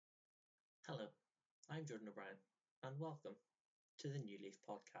I'm Jordan O'Brien, and welcome to the New Leaf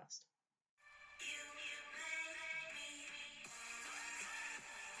podcast.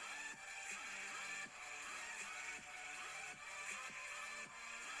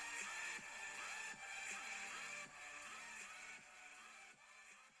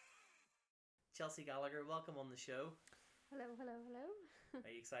 Chelsea Gallagher, welcome on the show. Hello. Are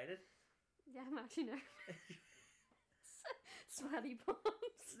you excited? Yeah, I'm actually nervous. Sweaty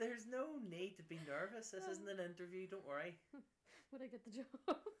palms. There's no need to be nervous. This isn't an interview, don't worry. Would I get the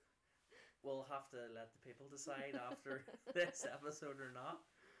job? We'll have to let the people decide after this episode or not.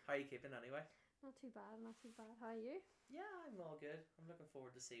 How are you keeping anyway? Not too bad. How are you? Yeah, I'm all good. I'm looking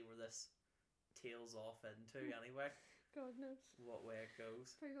forward to see where this tails off into anyway. God knows. What way it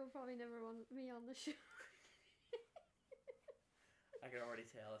goes. People probably never want me on the show. I can already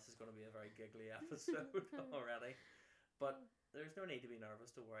tell this is going to be a very giggly episode already. But there's no need to be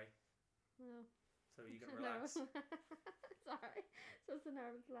nervous, don't worry. No. So you can relax. Sorry. So it's a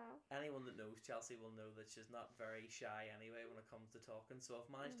nervous laugh. Anyone that knows Chelsea will know that she's not very shy anyway when it comes to talking. So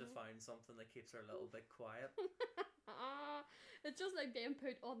I've managed to find something that keeps her a little bit quiet. It's just like being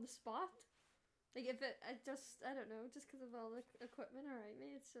put on the spot. Like if I don't know, just because of all the equipment around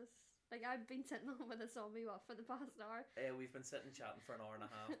me, it's just like I've been sitting on with a zombie for the past hour. We've been sitting chatting for an hour and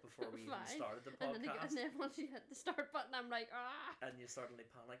a half before we even started the podcast. And then once you hit the start button, I'm like, ah! And you suddenly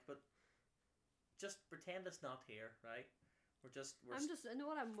panic, but just pretend it's not here, right? I know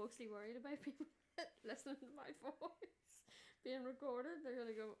what I'm mostly worried about, people listening to my voice being recorded. They're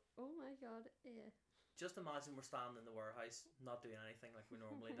going to go, oh my god, yeah. Just imagine we're standing in the warehouse, not doing anything like we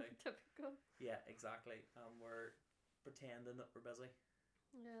normally do. Typical. Yeah, exactly. And we're pretending that we're busy.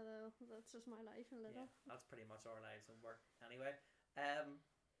 Yeah, though, that's just my life in Lidl. Yeah, that's pretty much our lives and work. Anyway,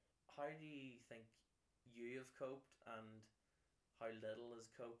 how do you think you have coped and how Lidl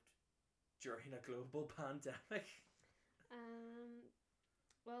has coped during a global pandemic?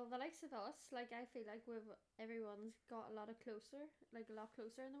 Well, the likes of us, like I feel like everyone's got a lot closer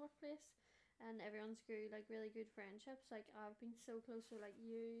in the workplace, and everyone's grew like really good friendships. Like I've been so close with like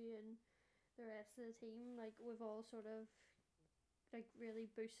you and the rest of the team. Like we've all sort of like really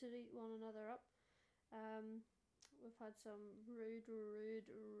boosted one another up. We've had some rude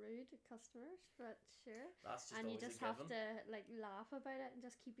customers, but sure. That's just and you just have to like laugh about it and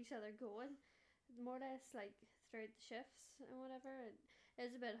just keep each other going. More or less like throughout the shifts and whatever. It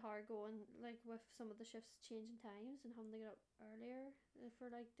is a bit hard going like with some of the shifts changing times and having to get up earlier for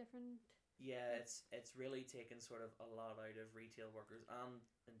like different. Yeah, it's really taken sort of a lot out of retail workers and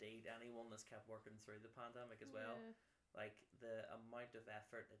indeed anyone that's kept working through the pandemic as well. Yeah. Like the amount of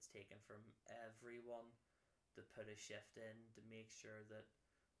effort it's taken from everyone to put a shift in to make sure that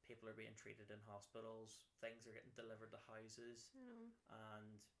people are being treated in hospitals, things are getting delivered to houses,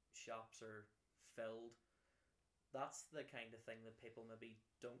 and shops are filled. That's the kind of thing that people maybe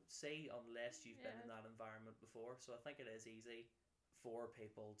don't see unless you've been in that environment before. So I think it is easy for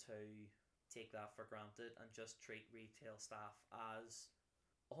people to take that for granted and just treat retail staff as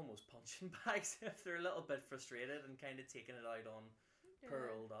almost punching bags if they're a little bit frustrated and kind of taking it out on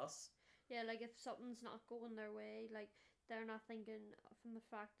poor old us. Yeah, like if something's not going their way, like they're not thinking from the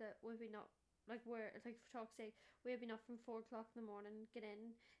fact that we've been up. Like we're like for talk's sake, we've been up from 4 o'clock in the morning. Get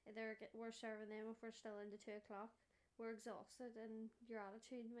in, we're serving them if we're still into 2 o'clock. We're exhausted, and your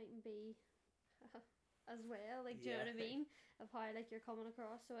attitude mightn't be as well. Like, do you know what I mean? Of how like you're coming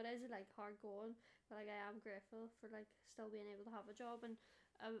across. So it is like hard going, but like I am grateful for like still being able to have a job, and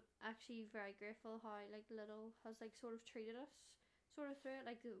I'm actually very grateful how like Lidl has like sort of treated us sort of through it.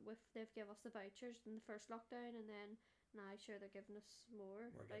 Like they've given us the vouchers in the first lockdown, and then. Now, sure, they're giving us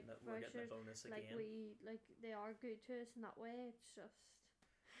more. We're getting a bonus again. They are good to us in that way. It's just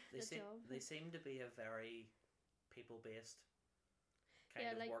they seem to be a very people-based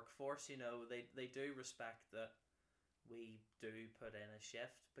kind of workforce. You know, they do respect that we do put in a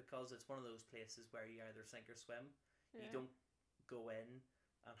shift because it's one of those places where you either sink or swim. Yeah. You don't go in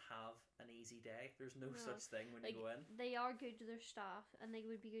and have an easy day. There's no such thing when you go in. They are good to their staff, and they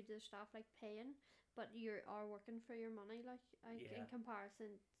would be good to their staff like paying, but you are working for your money in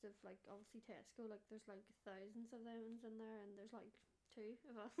comparison to like obviously Tesco. Like there's like thousands of them in there, and there's like 2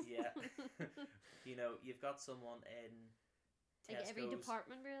 of us. Yeah. You know, you've got someone in Tesco's, like every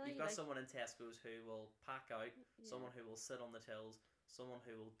department really. You've got someone in Tesco's who will pack out, someone who will sit on the tills, someone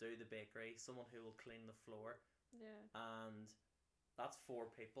who will do the bakery, someone who will clean the floor. Yeah. And that's 4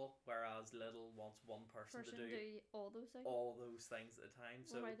 people, whereas Lidl wants one person to do all those things at a time.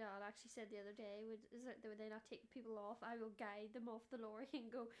 So my dad actually said the other day, would they not take people off? I will guide them off the lorry and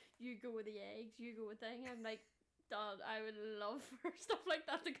go, you go with the eggs, you go with thing. I'm like, Dad, I would love for stuff like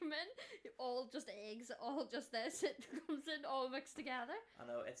that to come in. All just eggs, all just this. It comes in all mixed together. I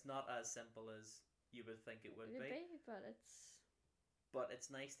know it's not as simple as you would think it would be. But it's... But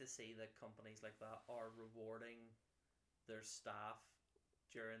it's nice to see that companies like that are rewarding their staff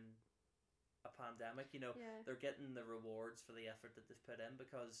during a pandemic. You know, Yeah. they're getting the rewards for the effort that they've put in,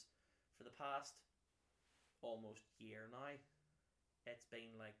 because for the past almost year now, it's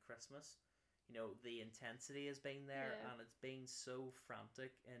been like Christmas. You know, the intensity has been there, Yeah. and it's been so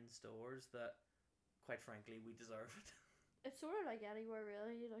frantic in stores that, quite frankly, we deserve it. It's sort of like anywhere,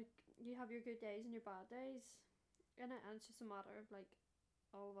 really. Like, you have your good days and your bad days. And it's just a matter of, like,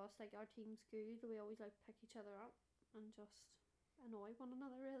 all of us, like, our team's good. We always, like, pick each other up and just annoy one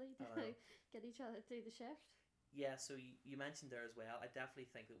another, really, to get each other through the shift. Yeah, so you mentioned there as well, I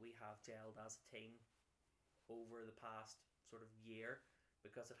definitely think that we have gelled as a team over the past sort of year,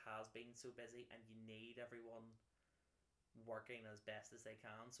 because it has been so busy and you need everyone working as best as they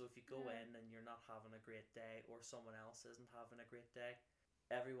can. So if you go in and you're not having a great day, or someone else isn't having a great day,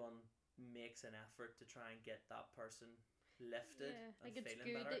 everyone makes an effort to try and get that person lifted and like, it's feeling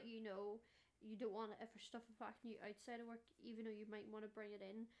good better. that you know you don't want it for stuff affecting you outside of work, even though you might want to bring it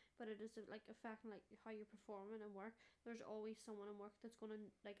in, but it is like affecting like how you're performing in work. There's always someone in work that's gonna,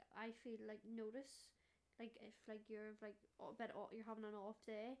 like, I feel like, notice, like, if like you're like a bit you're having an off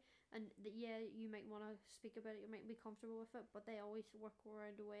day, and yeah, you might want to speak about it, you might be comfortable with it, but they always work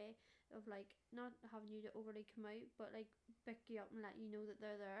around a way of like not having you to overly come out, but like pick you up and let you know that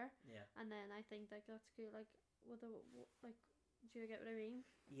they're there. Yeah. And then I think like that's good, like with a, like, do you get what I mean?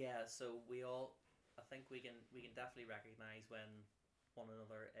 Yeah, so I think we can definitely recognise when one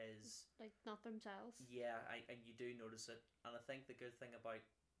another is like not themselves. Yeah, and you do notice it, and I think the good thing about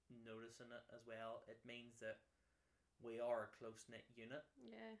noticing it as well, it means that we are a close-knit unit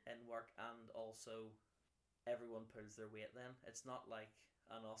in work, and also everyone pulls their weight then. It's not like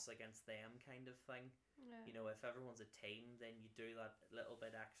an us against them kind of thing. You know, if everyone's a team, then you do that little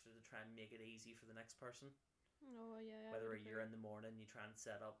bit extra to try and make it easy for the next person. Whether you're in the morning, you try and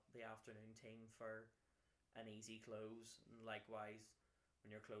set up the afternoon team for an easy close, and likewise when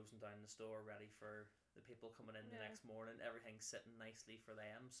you're closing down the store ready for the people coming in the next morning, everything's sitting nicely for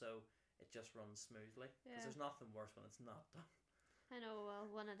them, so it just runs smoothly, because there's nothing worse when it's not done. I know. Well,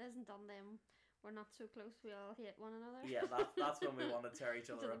 when it isn't done, then we're not so close, we all hate one another. Yeah, that's when we want to tear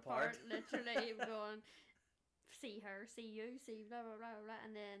each other apart. Literally going, see her, see you, see blah blah blah blah,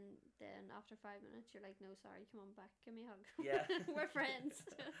 and then after 5 minutes you're like, no, sorry, come on back, give me a hug. Yeah. We're friends.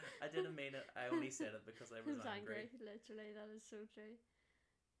 I didn't mean it, I only said it because I was angry. Literally, that is so true.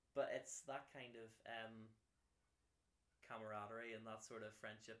 But it's that kind of camaraderie and that sort of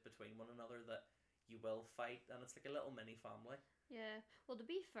friendship between one another that you will fight, and it's like a little mini family. Yeah, well, to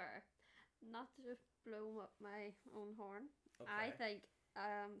be fair, not to blow up my own horn, Okay. I think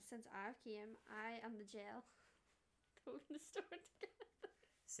since I've came, I am the gel to open the store together.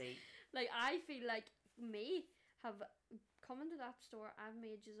 See, like, I feel like me have come into that store, I've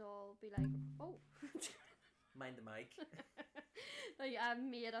made you all be like, oh. mind the mic. Like, I've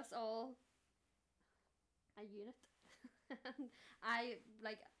made us all a unit. And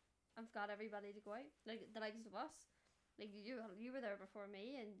I've got everybody to go out, like the likes of us. Like, you were there before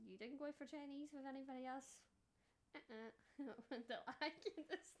me, and you didn't go out for Chinese with anybody else. Until I came to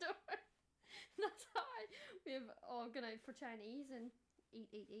the store. That's how we've all gone out for Chinese and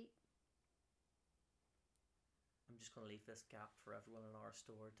eat. I'm just going to leave this gap for everyone in our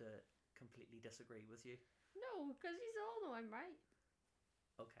store to completely disagree with you. No, because you all know I'm right.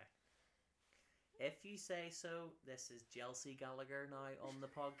 Okay. If you say so, this is Chelsea Gallagher now on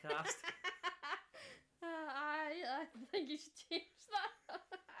the podcast. I think you should change that.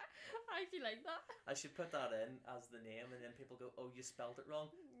 I actually like that. I should put that in as the name, and then people go, oh, you spelled it wrong.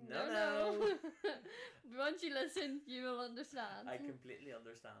 No. Once you listen, you will understand. I completely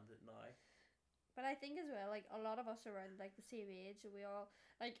understand it now. But I think as well, like, a lot of us are around like the same age, and we all,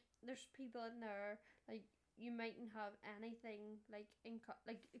 like, there's people in there, like, you mightn't have anything like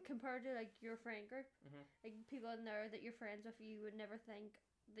like compared to like your friend group, like people in there that you're friends with, you would never think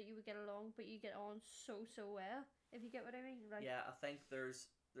that you would get along, but you get on so well, if you get what I mean. Like, yeah, I think there's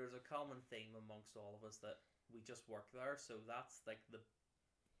a common theme amongst all of us that we just work there, so that's like the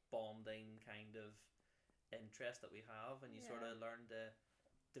bonding kind of interest that we have, and you sort of learn to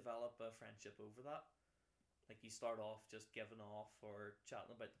develop a friendship over that. Like, you start off just giving off or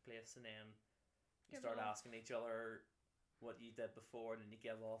chatting about the place, and then you start asking each other what you did before, and then you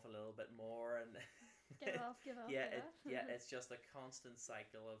give off a little bit more, and give off. yeah, it's just a constant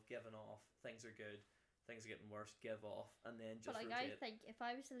cycle of giving off. Things are good, things are getting worse, give off, and then just But like rotate. I think if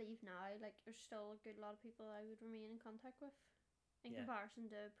I was to leave now, like there's still a good lot of people I would remain in contact with. In comparison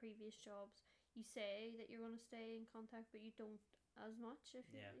to previous jobs, you say that you're going to stay in contact, but you don't as much. If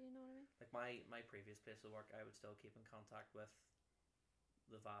you know what I mean. Like my previous place of work, I would still keep in contact with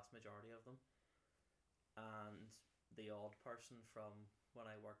the vast majority of them, and the odd person from when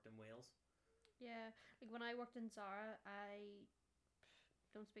I worked in Wales. Yeah, like when I worked in Zara, I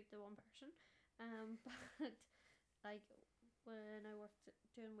don't speak to one person, but like when I worked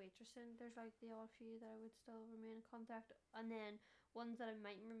doing waitressing, there's like the odd few that I would still remain in contact, and then ones that I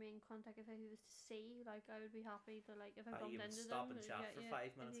might remain in contact if I was to see, like I would be happy to like if I bumped You would into stop them. and chat for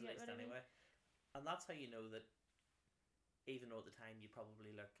 5 minutes at least anyway, and that's how you know that. Even though at the time you probably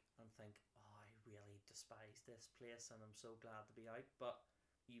look and think, oh, I really despise this place and I'm so glad to be out, but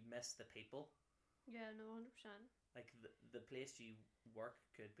you miss the people. Yeah, no, 100%. Like the place you work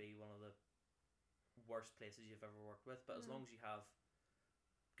could be one of the worst places you've ever worked with, but as long as you have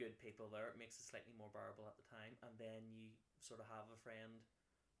good people there, it makes it slightly more bearable at the time, and then you sort of have a friend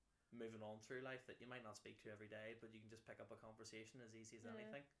moving on through life that you might not speak to every day, but you can just pick up a conversation as easy as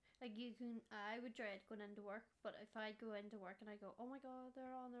anything. Like I would dread going into work, but if I go into work and I go, oh my god, they're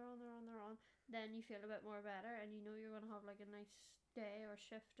on, then you feel a bit more better, and you know you're gonna have like a nice day or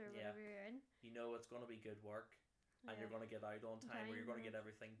shift or whatever you're in. You know it's gonna be good work, and you're gonna get out on time, or you're gonna get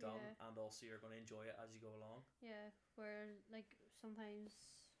everything done, and also you're gonna enjoy it as you go along. Yeah, where like sometimes,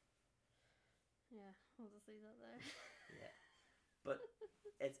 I'll just leave that there. Yeah, but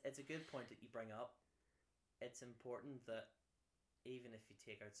it's a good point that you bring up. It's important that even if you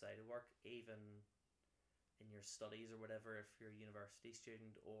take outside of work, even in your studies or whatever, if you're a university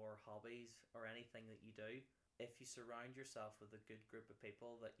student or hobbies or anything that you do, if you surround yourself with a good group of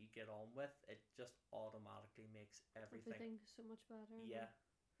people that you get on with, it just automatically makes everything so much better. Yeah,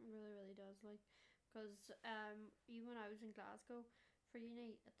 it really, really does. Like, because even when I was in Glasgow for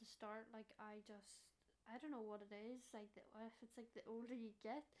uni at the start, like I don't know what it is. Like if it's like the older you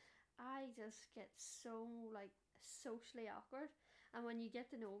get, I just get so like socially awkward. And when you get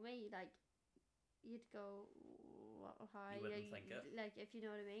to know me, like, you'd go, hi. You wouldn't think it. Like, if you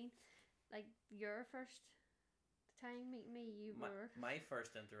know what I mean. Like, your first time meeting me, you were... My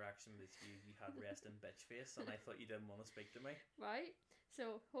first interaction with you, you had resting bitch face, and I thought you didn't want to speak to me. Right?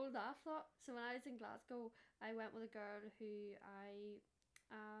 So, hold that thought. So, when I was in Glasgow, I went with a girl who I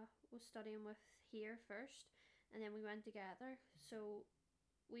was studying with here first, and then we went together. So,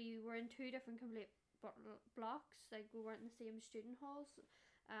 we were in two different complete blocks. Like we weren't in the same student halls,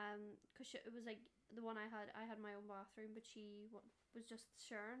 because it was like the one I had my own bathroom, but she was just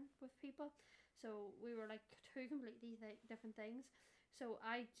sharing with people, so we were like two completely different things. So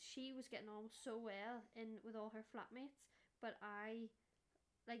she was getting on so well in with all her flatmates, but I,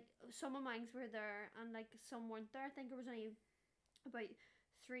 like, some of mine were there and like some weren't there. I think there was only about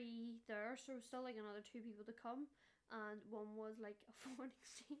 3 there, so there was still like another 2 people to come, and one was like a foreign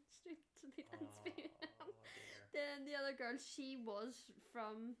exchange student, so they didn't speak. Then the other girl, she was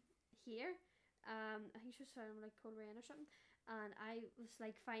from here. I think she was from like Coleraine or something. And I was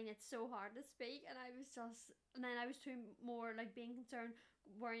like, fine, it's so hard to speak, and then I was too more like being concerned,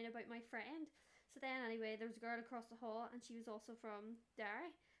 worrying about my friend. So then anyway, there was a girl across the hall, and she was also from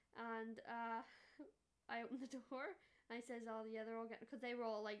Derry, and I opened the door, and I says, oh yeah, they're all getting, because they were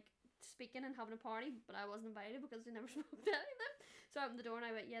all like speaking and having a party, but I wasn't invited because they never spoke to any of them. So I opened the door and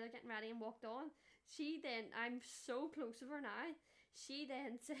I went, yeah, they're getting ready, and walked on. I'm so close with her now. She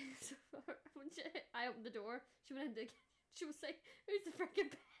then says, I opened the door, she went into, she was like, who's the freaking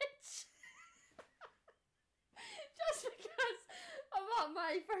bitch? Just because of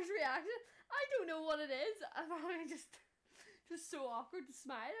my first reaction. I don't know what it is. I just so awkward to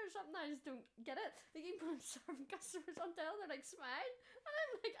smile or something. I just don't get it. Like, even when I'm serving customers on tell, they're like, smile, and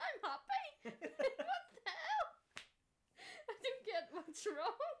I'm like, I'm happy. What the hell? I don't get what's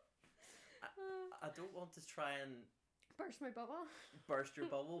wrong. I don't want to try and burst my bubble. Burst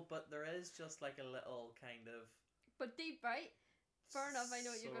your bubble, but there is just like a little kind of... But deep, right? Fair enough, I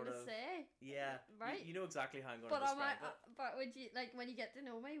know what you're going to say. Yeah. Right? You know exactly how I'm going to describe it. But would you, like, when you get to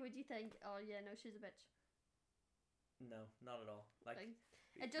know me, would you think, oh yeah, no, she's a bitch? No, not at all. Like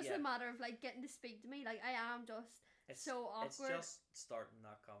it's just a matter of like getting to speak to me. Like I am just so awkward. It's just starting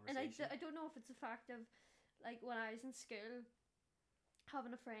that conversation. And I don't know if it's a fact of like when I was in school,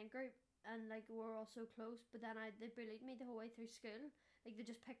 having a friend group, and like we're all so close, but then they bullied me the whole way through school. Like they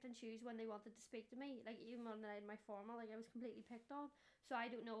just picked and choose when they wanted to speak to me. Like even when I had my formal, like I was completely picked on. So I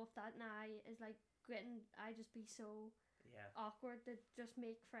don't know if that now is like getting. I just be so Yeah. awkward to just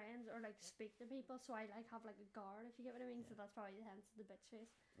make friends or like speak to people. So I like have like a guard, if you get what I mean. So Yeah. that's probably hence the bitch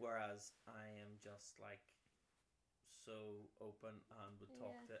face. Whereas I am just like so open and would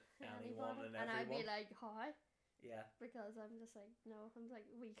talk Yeah, to anyone anybody, and and I'd be everyone. like, hi, Yeah. because I'm just like, no, I'm like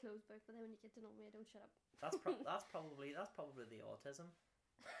we closed book. But then when you get to know me, I don't shut up. That's probably the autism.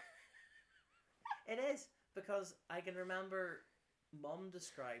 It is, because I can remember Mum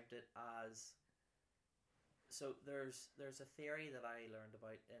described it as, so there's a theory that I learned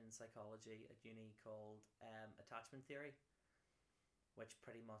about in psychology at uni called attachment theory, which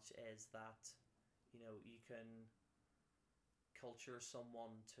pretty much is that you can culture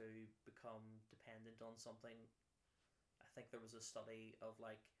someone to become dependent on something. I think there was a study of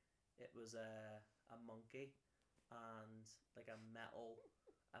like it was a monkey and like a metal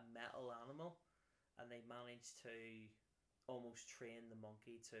animal, and they managed to almost train the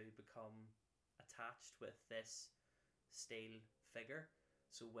monkey to become attached with this steel figure.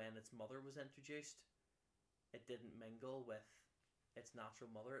 So when its mother was introduced, it didn't mingle with its natural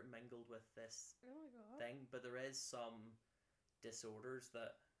mother. It mingled with this Oh my god. thing. But there is some disorders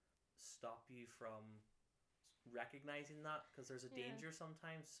that stop you from recognizing that, because there's a Yeah. danger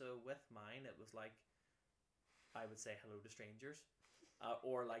sometimes. So with mine, it was like I would say hello to strangers,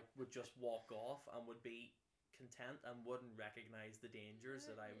 or like would just walk off and would be content and wouldn't recognize the dangers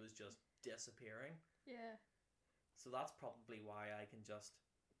that I was just disappearing. Yeah. So that's probably why I can just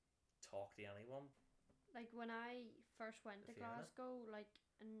talk to anyone. Like when I first went to If you're in it. Glasgow, like,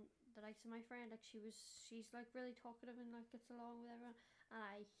 and the likes of my friend, like she's like really talkative and like gets along with everyone, and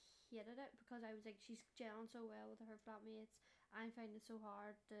I hated it because I was like she's gelling so well with her flatmates. I'm finding it so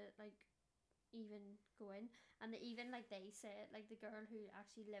hard to like even go in, and even like they said, like the girl who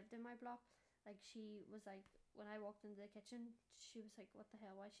actually lived in my block, like she was like when I walked into the kitchen, she was like, "What the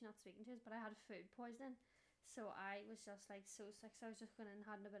hell? Why is she not speaking to us?" But I had food poisoning, so I was just like so sick. So I was just going and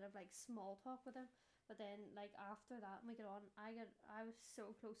having a bit of like small talk with him. But then like after that, we get on. I was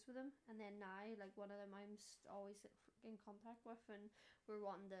so close with him, and then now like one of them I'm always in contact with, and we're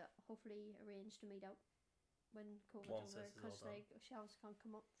wanting to hopefully arrange to meet up when COVID's Once over, this is all because done. like she obviously can't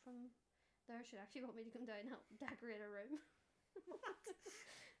come up from there. She'd actually want me to come down and help decorate her room.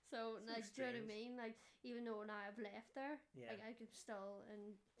 So, So like, do you know what I strange. mean? Like, even though now I've left there, Yeah. like, I could still,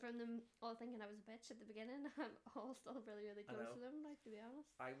 and from them all thinking I was a bitch at the beginning, I'm all still really, really I close know. to them, like, to be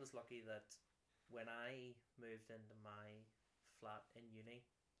honest. I was lucky that when I moved into my flat in uni,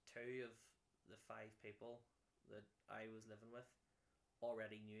 2 of the 5 people that I was living with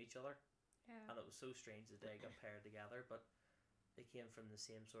already knew each other, Yeah. and it was so strange that they got paired together, but they came from the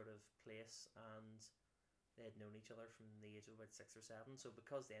same sort of place, and they had known each other from the age of about 6 or 7. So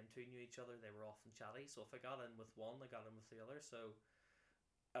because them 2 knew each other, they were often chatty. So if I got in with one, I got in with the other. So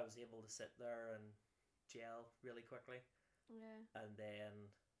I was able to sit there and gel really quickly. Yeah. And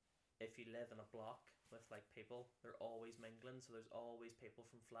then if you live in a block with like people, they're always mingling. So there's always people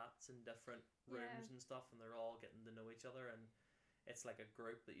from flats in different rooms and stuff, and they're all getting to know each other. And it's like a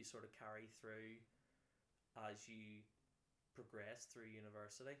group that you sort of carry through as you progress through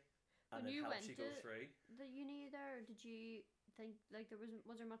university. And When it you helps went you go to through. the uni there, did you think, like,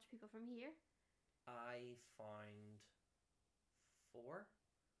 was there much people from here? I found 4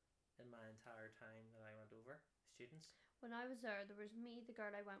 in my entire time that I went over, students. When I was there was me, the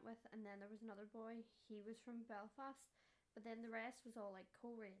girl I went with, and then there was another boy. He was from Belfast, but then the rest was all like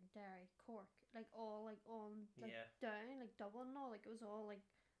Coleraine, Derry, Cork, like all like on like Yeah. down, like Dublin and all. Like it was all like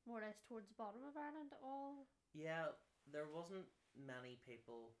more or less towards the bottom of Ireland. All. Yeah, there wasn't many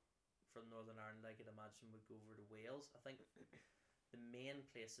people from Northern Ireland I could imagine would go over to Wales. I think the main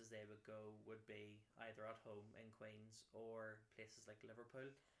places they would go would be either at home in Queens or places like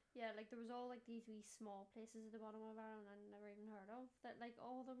Liverpool. Yeah, like there was all like these wee small places at the bottom of Ireland I never even heard of that like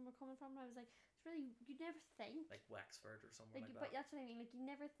all of them were coming from. And I was like, it's really you'd never think Like Wexford or somewhere like but that. that's what I mean. Like you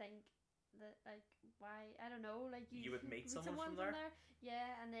never think that like why I don't know like You would meet someone from from there?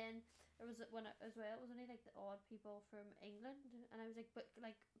 Yeah, and then there was one as well. It was only like the odd people from England, and I was like, but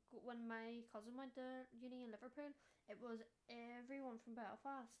like when my cousin went to uni in Liverpool, it was everyone from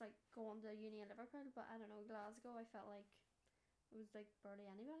Belfast like going to uni in Liverpool. But I don't know, Glasgow, I felt like it was like barely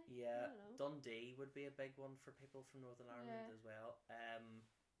anybody. I Yeah, don't know. Dundee would be a big one for people from Northern Ireland Yeah. as well. And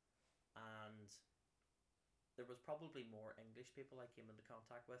there was probably more English people I came into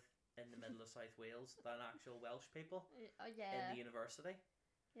contact with in the middle of South Wales than actual Welsh people in Yeah. the university.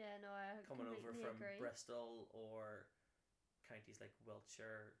 Yeah, no, I Coming over completely from agree. Bristol or counties like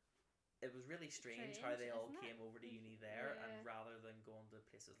Wiltshire. It was really strange how they all isn't it? came over to uni there, Yeah. and rather than going to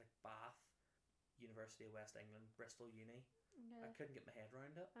places like Bath, University of West England, Bristol Uni, I Yeah. couldn't get my head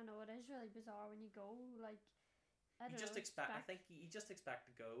around it. I know it is really bizarre when you go. Like, I don't just know. expect. I think you just expect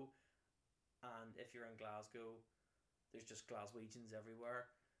to go, and if you're in Glasgow, there's just Glaswegians everywhere.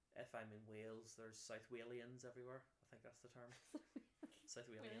 If I'm in Wales, there's South Walians everywhere. I think that's the term. South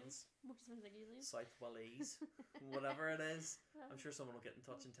Walians. More specific aliens. South Wallese. Whatever it is. I'm sure someone will get in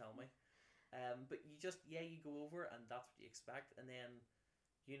touch and tell me. But you go over and that's what you expect. And then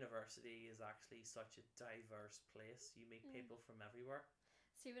university is actually such a diverse place. You meet people from everywhere.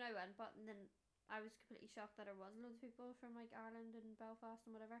 See, when I went, but and then I was completely shocked that there was loads of people from like Ireland and Belfast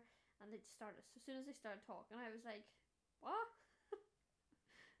and whatever. And they just started, as soon as they started talking, I was like, what?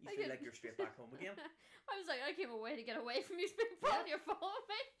 You feel like you're straight back home again. I was like, I came away to get away from these people and you're following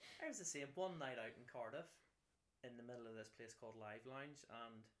me. I was the same. One night out in Cardiff, in the middle of this place called Live Lounge,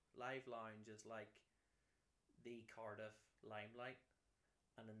 and Live Lounge is like the Cardiff Limelight,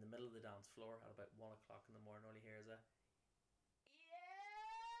 and in the middle of the dance floor at about 1 o'clock in the morning, all you hear is a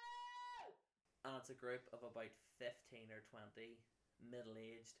yeah, and it's a group of about 15 or 20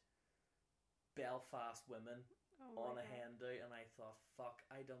 middle-aged Belfast women on a hen do, and I thought, fuck,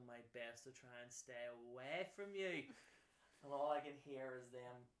 I done my best to try and stay away from you. And all I can hear is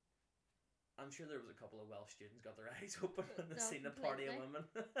them. I'm sure there was a couple of Welsh students got their eyes open and they seen a party of women.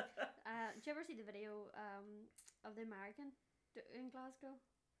 Did you ever see the video of the American in Glasgow?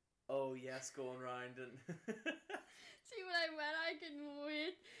 Oh yes, going round and see, when I went, I couldn't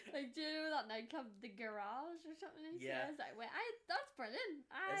wait. Like, do you know that nightclub, the Garage or something? Yeah. Like, that's brilliant.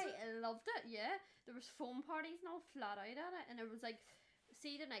 I loved it. Yeah, there was foam parties and all flat out at it, and it was like,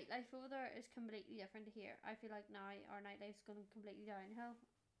 see, the nightlife over there is completely different to here. I feel like now our nightlife's going completely downhill.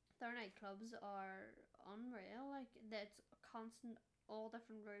 Their nightclubs are unreal. Like, that's constant, all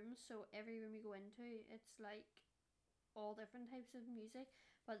different rooms. So every room you go into, it's like all different types of music.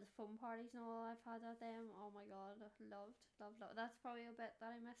 But the fun parties and all I've had at them, oh my god, loved. That's probably a bit that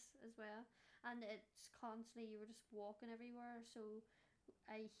I miss as well. And it's constantly, you were just walking everywhere. So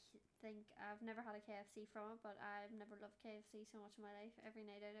I think I've never had a KFC from it, but I've never loved KFC so much in my life. Every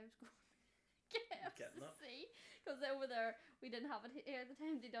night out I was going KFC, because over there we didn't have it here at the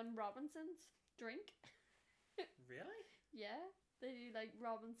time. They done Robinson's drink. Really? Yeah, they do like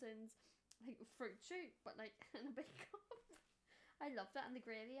Robinson's like fruit shoot, but like in a big cup. I loved it, and the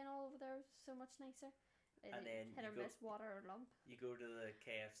gravy and all over there was so much nicer. And then hit or miss, water or lump. You go to the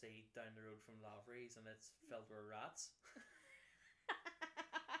KFC down the road from Lavery's and it's filled with rats.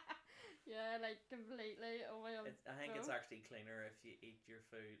 Yeah, like completely. Oh my god. I think it's actually cleaner if you eat your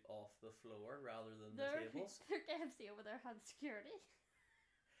food off the floor rather than the tables. Their KFC over there had security.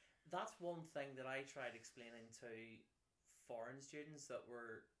 That's one thing that I tried explaining to foreign students that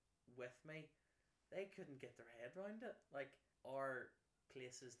were with me. They couldn't get their head around it. Like, our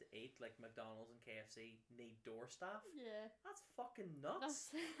places to eat, like McDonald's and KFC, need door staff. Yeah. That's fucking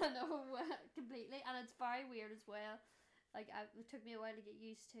nuts. I know, completely. And it's very weird as well. Like, it took me a while to get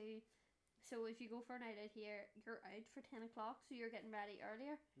used to. So if you go for a night out here, you're out for 10 o'clock, so you're getting ready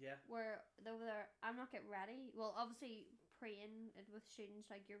earlier. Yeah. Where over there, I'm not getting ready. Well, obviously, praying with students,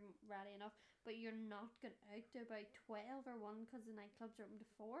 like, you're ready enough, but you're not going out to about 12 or 1 because the nightclubs are open to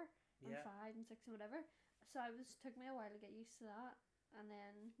 4 and 5 and 6 and whatever. So took me a while to get used to that. And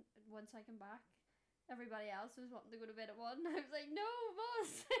then once I came back, everybody else was wanting to go to bed at 1. I was like, no,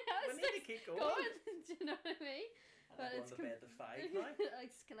 boss. We need to keep going. Do you know what I mean? But it's going to bed to 5 now.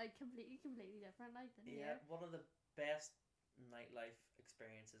 It's like completely different, like, than here. One of the best nightlife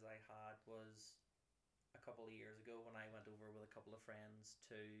experiences I had was a couple of years ago when I went over with a couple of friends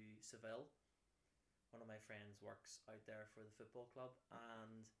to Seville. One of my friends works out there for the football club,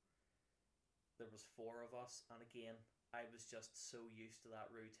 and there was 4 of us, and again, I was just so used to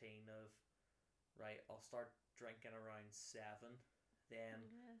that routine of, right, I'll start drinking around 7, then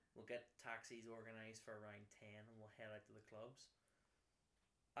we'll get taxis organised for around 10 and we'll head out to the clubs.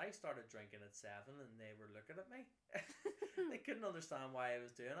 I started drinking at 7 and they were looking at me. They couldn't understand why I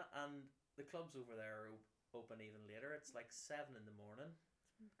was doing it, and the clubs over there are open even later. It's like 7 in the morning.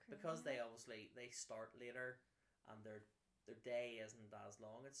 Because they start later and their day isn't as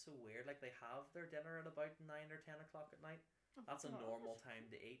long. It's so weird. Like, they have their dinner at about 9 or 10 o'clock at night. That's a normal time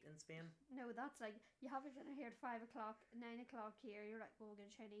to eat in Spain. No, that's like, you have your dinner here at 5 o'clock, 9 o'clock here, you're like, well, we'll get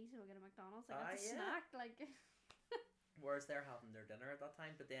a Chinese and we'll get a McDonald's. Like, that's a snack. Like, whereas they're having their dinner at that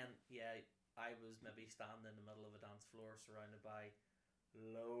time. But then, I was maybe standing in the middle of a dance floor surrounded by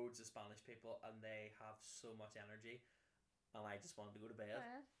loads of Spanish people, and they have so much energy. And I just wanted to go to bed.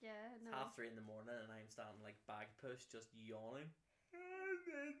 Yeah, no. It's 3:30 in the morning, and I'm standing like bag push, just yawning. I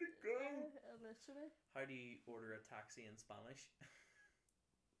need to go. Literally. How do you order a taxi in Spanish?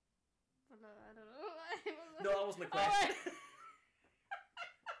 Well, I don't know. No, that wasn't the question.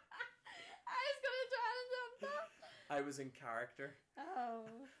 I was gonna try and jump that. I was in character. Oh.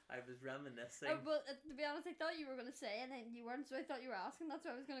 I was reminiscing. Oh, well, to be honest, I thought you were going to say, and then you weren't, so I thought you were asking. That's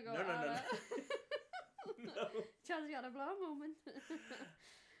why I was going to go. No. No. Chelsea had a blah moment.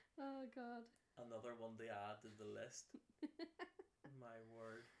 Oh, God. Another one to add to the list. My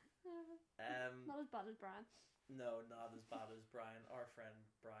word. Not as bad as Brian. No, not as bad as Brian. Our friend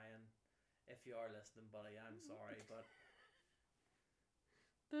Brian. If you are listening, buddy, I'm sorry, but...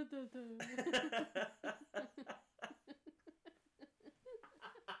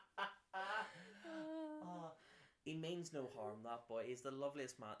 He means no harm, that boy. He's the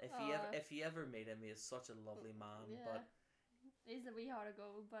loveliest man. If you ever meet him, he is such a lovely man. Yeah. But he's a wee hard to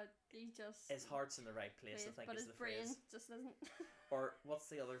go, but he just... His heart's in the right place, I think, but is his the brain phrase. just isn't. Or what's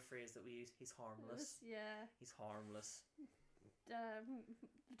the other phrase that we use? He's harmless. Yeah. He's harmless. The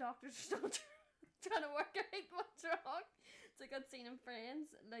doctors are still trying to work out what's wrong. It's like that scene in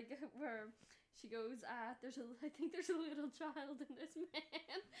Friends, like where she goes, I think there's a little child in this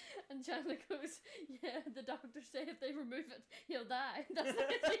man, and Chandler goes, yeah, the doctors say if they remove it, he'll die. That's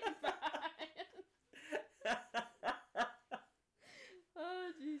literally Brian.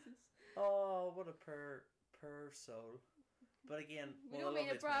 Oh, Jesus. Oh, what a poor soul. But again, we don't mean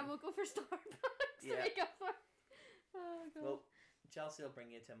it, Brian. We'll go for Starbucks to make up for. Oh, God. Well, Chelsea will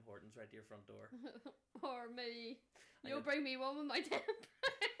bring you Tim Hortons right to your front door. Or maybe you'll bring me one with my Tim.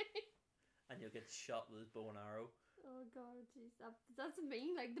 And you'll get shot with his bow and arrow. Oh, God, jeez. That's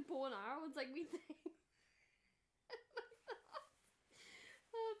mean. Like, the bow and arrow, it's like me thing.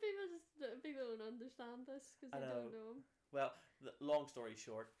 Oh, people don't understand this because they don't know. Well, long story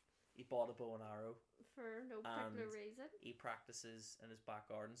short, he bought a bow and arrow. For no particular reason. He practices in his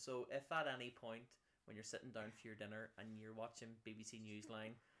back garden. So if at any point when you're sitting down for your dinner and you're watching BBC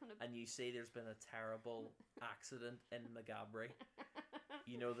Newsline and you see there's been a terrible accident in Magabry,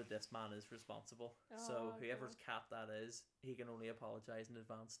 you know that this man is responsible. So whoever's cat that is, he can only apologise in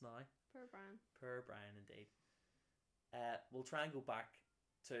advance now. Poor Brian. Poor Brian, indeed. We'll try and go back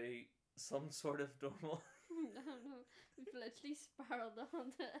to some sort of normal... No, we've literally spiraled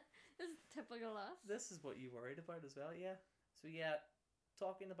on to... This is typical us. This is what you worried about as well, yeah. So yeah,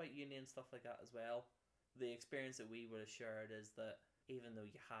 talking about uni and stuff like that as well, the experience that we would have shared is that even though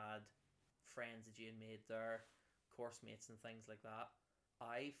you had friends that you had made there, course mates and things like that,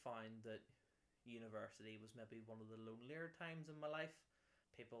 I found that university was maybe one of the lonelier times in my life.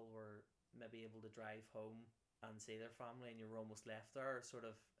 People were maybe able to drive home and see their family and you were almost left there sort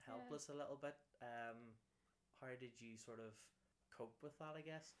of helpless a little bit. How did you sort of cope with that, I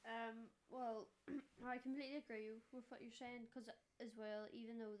guess? Well, I completely agree with what you're saying, because as well,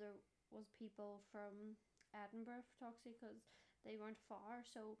 even though there was people from Edinburgh for Toxie, because they weren't far,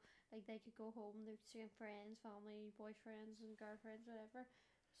 so like they could go home, they'd see friends, family, boyfriends and girlfriends, whatever.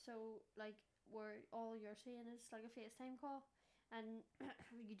 So like where all you're seeing is like a FaceTime call, and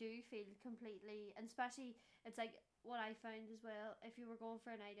you do feel completely, and especially it's like what I found as well, if you were going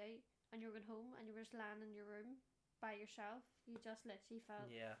for a night out and you were going home and you were just lying in your room by yourself, you just literally felt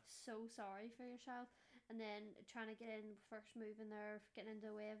so sorry for yourself. And then trying to get in, first moving there, getting into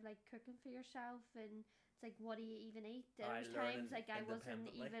the way of like cooking for yourself, and it's like, what do you even eat? There was times like I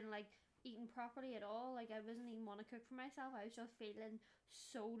wasn't even like eating properly at all. Like I wasn't even want to cook for myself. I was just feeling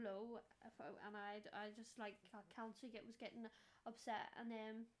so low, and I just like constantly was getting upset. And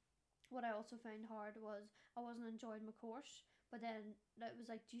then what I also found hard was I wasn't enjoying my course. But then it was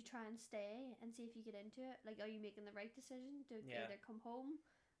like, do you try and stay and see if you get into it? Like, are you making the right decision to either come home,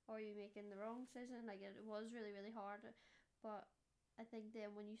 or are you making the wrong decision? Like, it was really, really hard. But I think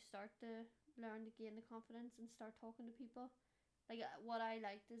then when you start to learn to gain the confidence and start talking to people, like what I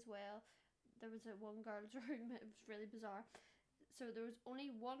liked as well, there was one girl's room. It was really bizarre. So there was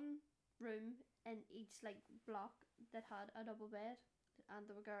only one room in each like block that had a double bed, and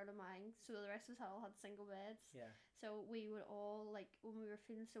there were a girl of mine, so the rest of us all had single beds. Yeah. So we would all, like, when we were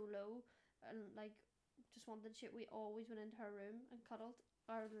feeling so low and like just wanted shit, we always went into her room and cuddled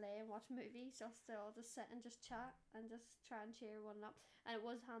or lay and watch movies, just to all just sit and just chat and just try and cheer one up. And it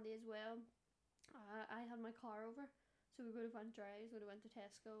was handy as well. I had my car over, so we would have went drives, would have went to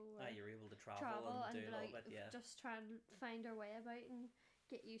Tesco. You were able to travel and do a little bit, just try and find our way about and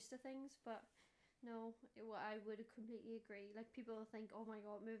get used to things. But no, I would completely agree. Like, people think, oh my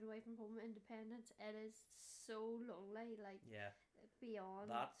god, moving away from home, independence, it is so lonely. Like,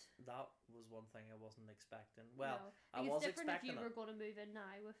 beyond. That was one thing I wasn't expecting. Well, no. I was expecting. It's different if you were going to move in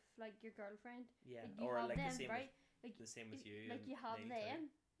now with like your girlfriend. Yeah, like, or like them, the same right? with the same with you. Like you have them.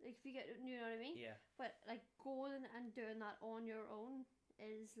 Like, if you get, you know what I mean? Yeah. But like going and doing that on your own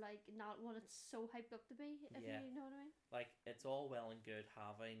is like not what it's so hyped up to be. If you know what I mean? Like, it's all well and good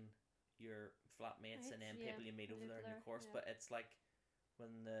having your flatmates and then Yeah, people you meet over there in your there, course. yeah. But it's like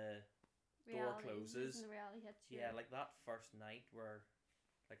when the door closes. And the reality hits you. Yeah, like that first night where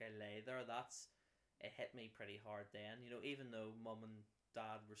like I lay there, it hit me pretty hard then. You know, even though mum and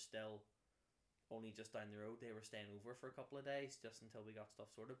dad were still only just down the road, they were staying over for a couple of days just until we got stuff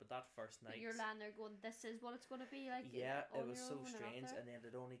sorted. But that first night, but you're lying there going, "This is what it's going to be like." yeah, it was so when strange, and then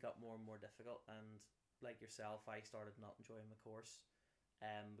it only got more and more difficult. And like yourself, I started not enjoying the course,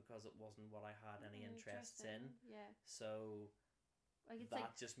 because it wasn't what I had any interests in. Yeah. So like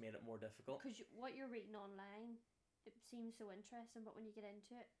that just made it more difficult. Because what you're reading online, it seems so interesting, but when you get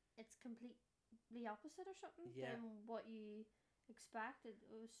into it, it's completely opposite or something than what you expected.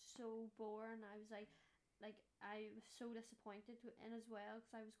 It was so boring. I was like I was so disappointed in as well,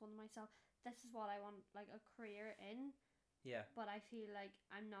 because I was going to myself, this is what I want, like a career in. Yeah. But I feel like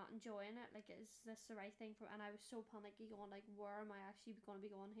I'm not enjoying it. Like, is this the right thing for? And I was so panicky, going like, where am I actually going to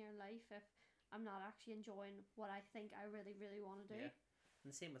be going here in life if I'm not actually enjoying what I think I really, really want to do? Yeah. And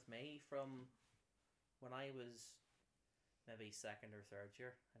the same with me from when I was maybe second or third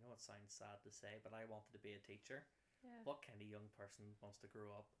year. I know it sounds sad to say, but I wanted to be a teacher. Yeah. What kind of young person wants to grow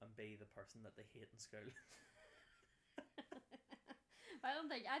up and be the person that they hate in school?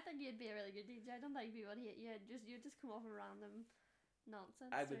 I think you'd be a really good teacher. I don't think people would hate you. You'd just come off with random nonsense.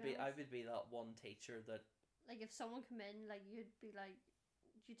 I would be that one teacher that, like, if someone come in, like, you'd be like,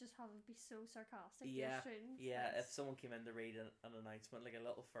 you just have to be so sarcastic to yeah, your students. yeah. If someone came in to read an announcement, like a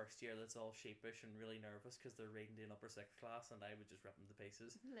little first year that's all sheepish and really nervous because they're reading to an upper sixth class, and I would just rip them to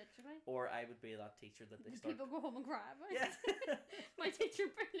pieces. Literally. Or I would be that teacher that they start. People go home and cry about. Yeah. My teacher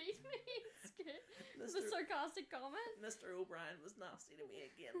bullied me. It's a sarcastic comment. Mr. O'Brien was nasty to me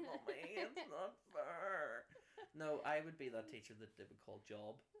again, Mummy. It's not fair. No, I would be that teacher that they would call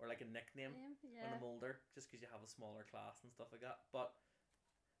job, or like a nickname when I'm older, just because you have a smaller class and stuff like that. But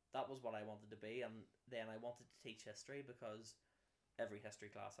that was what I wanted to be, and then I wanted to teach history because every history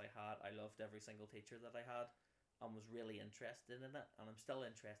class I had, I loved every single teacher that I had and was really interested in it, and I'm still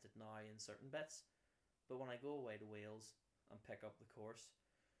interested now in certain bits. But when I go away to Wales and pick up the course,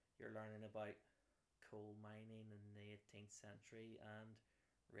 you're learning about coal mining in the 18th century and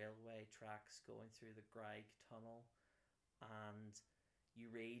railway tracks going through the Graig Tunnel, and you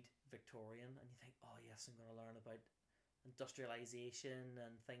read Victorian and you think, oh yes, I'm going to learn about industrialization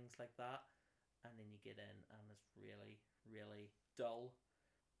and things like that, and then you get in and it's really, really dull.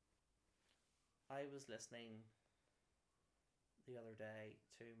 I was listening the other day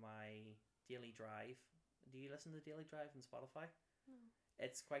to my daily drive. Do you listen to Daily Drive on Spotify? No.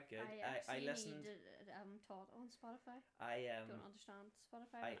 It's quite good. I listened. Taught on Spotify. I don't understand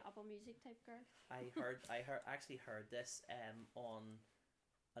Spotify. I'm an Apple Music type girl. I actually heard this on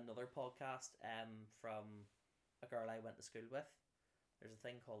another podcast from a girl I went to school with. There's a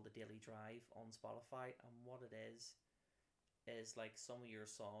thing called the Daily Drive on Spotify, and what it is like some of your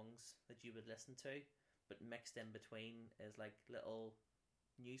songs that you would listen to, but mixed in between is like little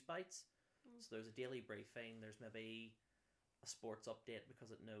news bites. So there's a daily briefing, there's maybe a sports update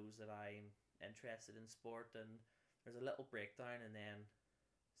because it knows that I'm interested in sport, and there's a little breakdown, and then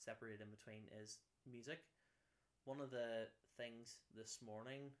separated in between is music. One of the things this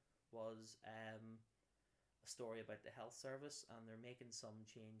morning was a story about the health service, and they're making some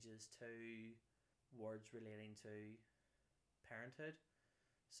changes to words relating to parenthood.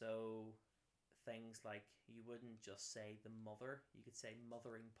 So things like, you wouldn't just say the mother, you could say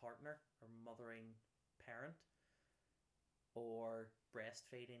mothering partner or mothering parent. Or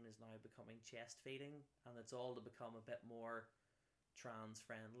breastfeeding is now becoming chest feeding, and it's all to become a bit more trans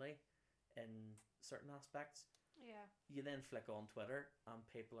friendly in certain aspects. Yeah. You then flick on Twitter and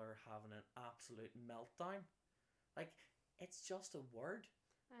people are having an absolute meltdown. Like, it's just a word.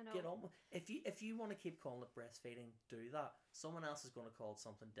 I know. Get on with it. If you want to keep calling it breastfeeding, do that. Someone else is going to call it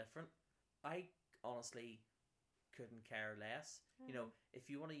something different. I honestly couldn't care less. You know, if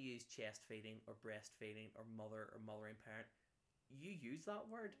you want to use chest feeding or breastfeeding or mother or mothering parent, you use that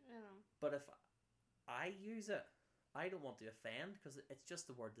word. But if I use it, I don't want to offend, because it's just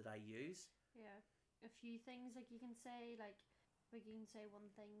the word that I use. Yeah. A few things, like, you can say, like you can say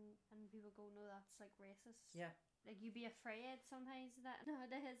one thing and people go, no, that's like racist. Yeah. Like, you'd be afraid sometimes that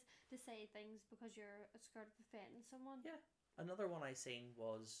nowadays to say things because you're scared of offending someone. Yeah. Another one I seen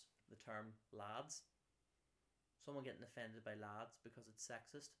was the term lads. Someone getting offended by lads because it's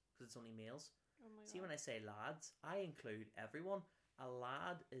sexist, because it's only males. Oh my God. See, when I say lads, I include everyone. A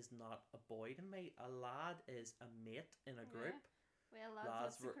lad is not a boy to me. A lad is a mate in a group. Yeah. Well,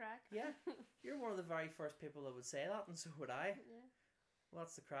 lads, that's the crack. Yeah. You're one of the very first people that would say that, and so would I. Yeah. Well,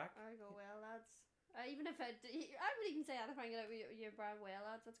 that's the crack. I go, well, lads. Even if I would even say that if I get out with your brand, well,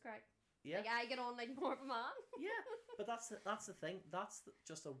 lads, that's crack. Yeah. Like, I get on like more of a man. Yeah, but that's the thing. That's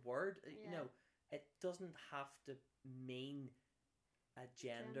just a word. You Yeah. know, it doesn't have to mean a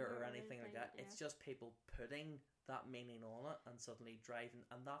gender or anything like that. Yeah. It's just people putting that meaning on it and suddenly driving,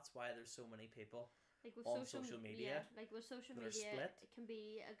 and that's why there's so many people Like with on social media. Yeah, like with social that are media, split. it can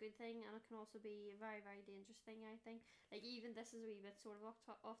be a good thing and it can also be a very, very dangerous thing, I think. Like, even this is a wee bit sort of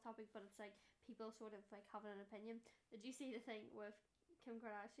off topic, but it's like people sort of like having an opinion. Did you see the thing with Kim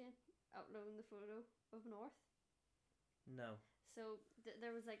Kardashian uploading the photo of North? No. So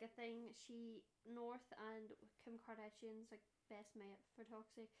there was like a thing. North and Kim Kardashian's like best mate for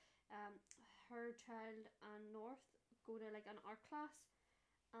toxic. Her child and North go to like an art class,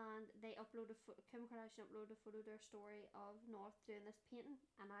 and they Kim Kardashian uploaded a photo to their story of North doing this painting,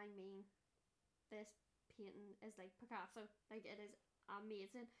 and I mean, this painting is like Picasso. Like, it is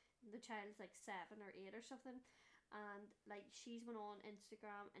amazing. The child's like 7 or 8 or something, and like she's went on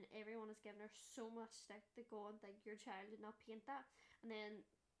Instagram and everyone has given her so much stick to go on, like, your child did not paint that. And then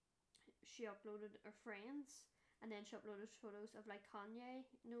she uploaded her friends, and then she uploaded photos of like Kanye,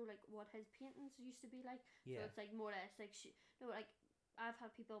 like what his paintings used to be like. Yeah. So it's like more or less like like I've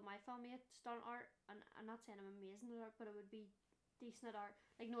had people in my family that's done art, and I'm not saying I'm amazing at art, but it would be decent at art.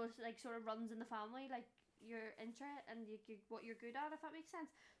 Like, it's like sort of runs in the family, like your interest and what you're good at, if that makes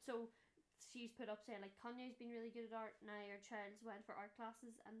sense. So she's put up saying like Kanye's been really good at art. Now your child's went for art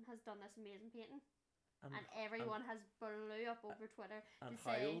classes and has done this amazing painting, and everyone has blew up over Twitter. And to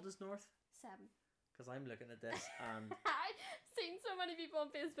how say, old is North? 7. Because I'm looking at this and I've seen so many people on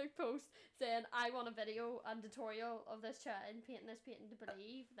Facebook post saying, I want a video and tutorial of this child painting this painting to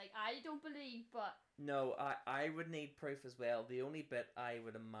believe. Like, I don't believe, but no, I would need proof as well. The only bit I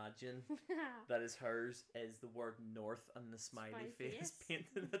would imagine that is hers is the word North and the smiley face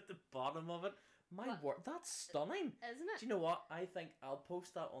painted at the bottom of it. My word, that's stunning. Isn't it? Do you know what? I think I'll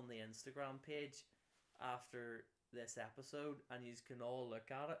post that on the Instagram page after this episode, and you can all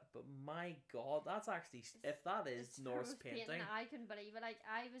look at it. But my God, that's actually, if that is North's painting, I couldn't believe it. Like,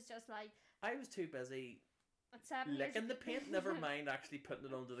 I was just like, I was too busy at 7 licking the paint. Never mind actually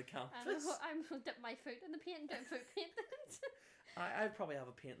putting it onto the canvas. I'm dip my foot in the paint and doing foot paintings. I probably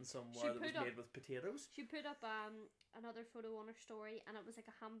have a painting somewhere that was made with potatoes. She put up another photo on her story, and it was like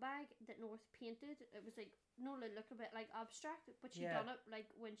a handbag that North painted. It was like, it looked a bit like abstract, but she done it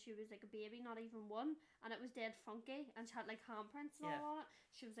like when she was like a baby, not even 1, and it was dead funky, and she had like handprints and all on it.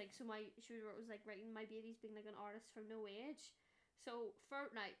 She was like, it was like writing, my baby's being like an artist from no age. So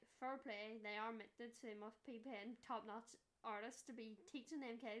fair play, they are minted, so they must be paying top notch artists to be teaching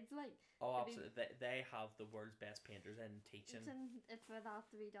them kids, like. Oh, absolutely. They have the world's best painters in teaching. It's for that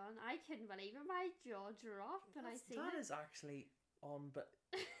to be done. I couldn't believe it. My jaw dropped when I seen that. That is actually but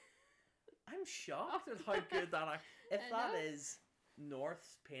I'm shocked at how good that. If that is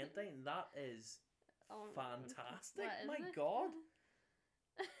North's painting, that is fantastic. My God.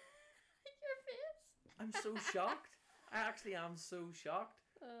 Your face. I'm so shocked. I actually am so shocked.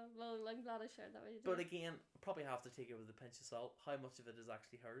 Well, I'm glad I shared that with you. But again, probably have to take it with a pinch of salt. How much of it is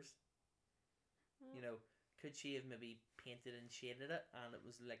actually hers? You know, could she have maybe painted and shaded it, and it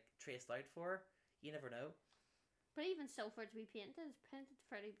was like traced out for her? You never know. But even so, for it to be painted, it's painted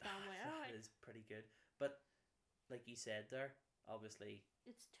pretty damn well. That is pretty good. But like you said there, obviously,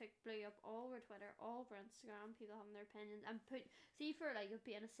 it's blew up all over Twitter, all over Instagram. People having their opinions and for like it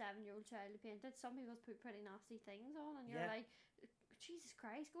being a 7-year-old child who painted. Some people put pretty nasty things on, and you're like, Jesus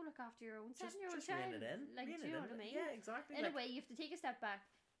Christ, go look after your own 7-year-old child. Rein it in. Like, do you know what I mean? Yeah, exactly. In a way, you have to take a step back.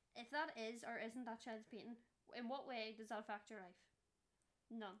 If that is or isn't that child's painting, in what way does that affect your life?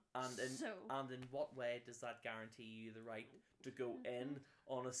 None. And in what way does that guarantee you the right to go in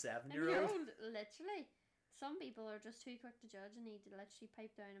on a 7-year-old? Literally. Some people are just too quick to judge and need to literally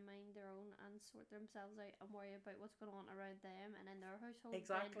pipe down and mind their own and sort themselves out and worry about what's going on around them and in their household.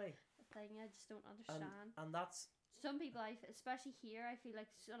 Exactly. The thing I just don't understand. And that's... Some people, especially here, I feel like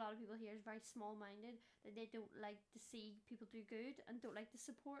a lot of people here is very small-minded, that they don't like to see people do good and don't like to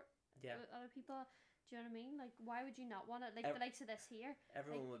support other people. Do you know what I mean? Like, why would you not want it? Like, the likes of this here.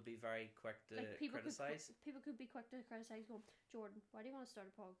 Everyone would be very quick to criticise. People could be quick to criticise, going, Jordan, why do you want to start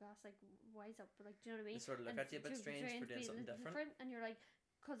a podcast? Like, why is up? Like, do you know what I mean? They sort of look at you a bit strange for doing something different. And you're like,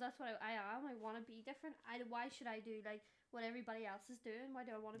 because that's what I am. I want to be different. Why should I do, like, what everybody else is doing? Why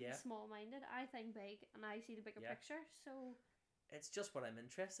do I want to be small-minded? I think big, and I see the bigger picture, so... It's just what I'm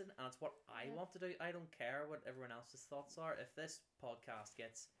interested in, and it's what I want to do. I don't care what everyone else's thoughts are. If this podcast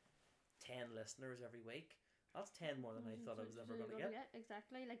gets 10 listeners every week, that's 10 more than I thought I was ever going to get.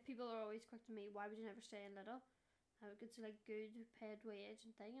 Exactly. Like, people are always quick to me, why would you never stay in Lidl? How it gets like good paid wage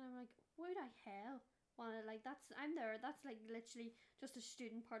and thing, and I'm like, why the hell want to, like, I'm there. That's like literally just a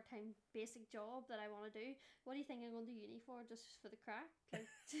student part-time basic job that I want to do. What do you think I'm going to uni for? Just for the crack? Like,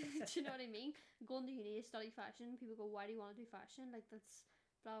 do you know what I mean? Going to uni to study fashion. People go, why do you want to do fashion? Like, that's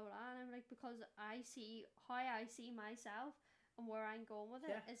blah blah blah. And I'm like, because I see how I see myself and where I'm going with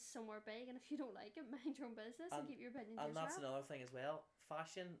it Yeah. is somewhere big. And if you don't like it, mind your own business and keep your opinion to And that's yourself. another thing as well.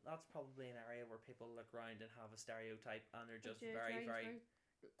 Fashion, that's probably an area where people look around and have a stereotype, and they're just very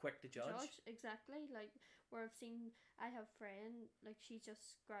quick to judge. Exactly. Like, where I have a friend, like, she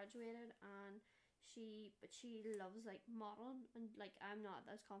just graduated, and she loves, like, modeling, and, like, I'm not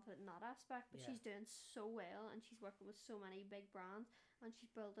as confident in that aspect, but Yeah. she's doing so well, and she's working with so many big brands, and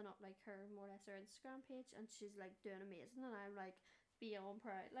she's building up, like, her more or less her Instagram page, and she's, like, doing amazing, and I'm, like, beyond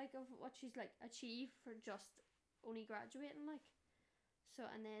proud, like, of what she's, like, achieved for just only graduating, like. So,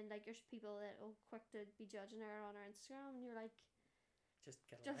 and then, like, there's people that will quick to be judging her on her Instagram, and you're like, Just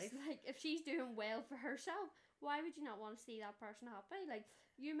get a just life. like, if she's doing well for herself, why would you not want to see that person happy? Like,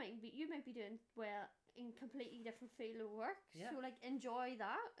 you might be doing well in completely different field of work. Yeah. So, like, enjoy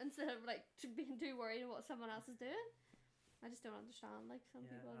that instead of, like, being too worried about what someone else is doing. I just don't understand, like, some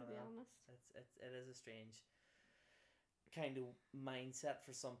people, to be honest. It is a strange kind of mindset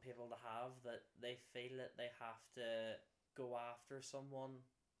for some people to have, that they feel that they have to go after someone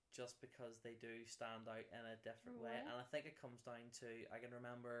just because they do stand out in a different way. Right. And I think it comes down to, I can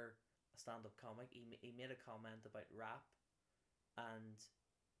remember a stand-up comic, he made a comment about rap, and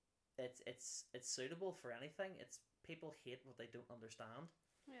it's suitable for anything. It's people hate what they don't understand.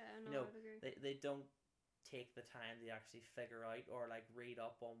 Yeah, You no, know, I would agree. they don't take the time to actually figure out, or like read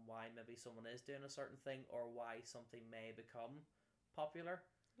up on why maybe someone is doing a certain thing, or why something may become popular.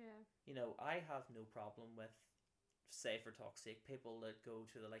 Yeah. You know, I have no problem with, say for talk's sake, people that go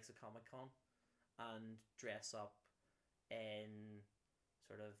to the likes of Comic Con and dress up in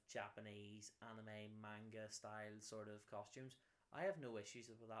sort of Japanese anime manga style sort of costumes. I have no issues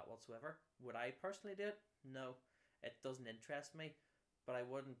with that whatsoever. Would I personally do it? No. It doesn't interest me, but I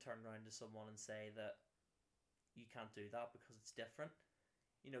wouldn't turn around to someone and say that you can't do that because it's different.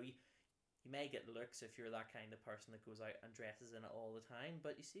 You know, you may get looks if you're that kind of person that goes out and dresses in it all the time,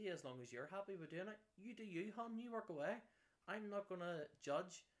 but you see, as long as you're happy with doing it, you do you, hon. You work away. I'm not going to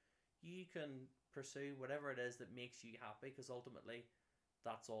judge. You can pursue whatever it is that makes you happy, because ultimately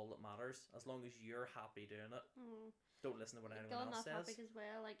that's all that matters. As long as you're happy doing it, don't listen to what anyone else says. On that topic as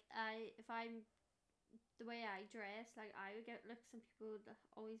well, like, if I'm the way I dress, like, I would get looks and people would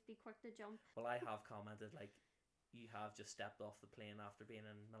always be quick to jump. Well, I have commented, like, you have just stepped off the plane after being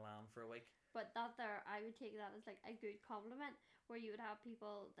in Milan for a week. But that there, I would take that as, like, a good compliment, where you would have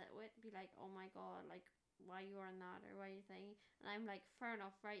people that would be like, oh my god, like, why you wearing that, or why you think, and I'm like, fair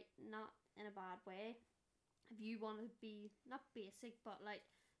enough, right? Not in a bad way. If you want to be not basic, but, like,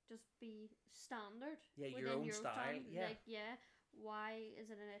 just be standard. Yeah, your own style. Yeah. Like, yeah. Why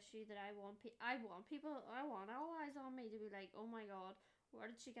is it an issue that I want all eyes on me to be like, oh my god, where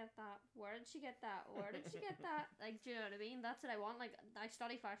did she get that? Where did she get that? Where did she get that? Like, do you know what I mean? That's what I want. Like, I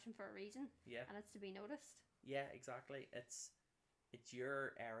study fashion for a reason. Yeah. And it's to be noticed. Yeah, exactly. It's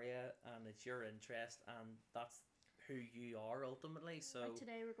your area and it's your interest, and that's who you are ultimately. So like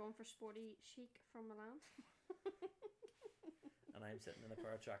today we're going for sporty chic from Milan. And I'm sitting in a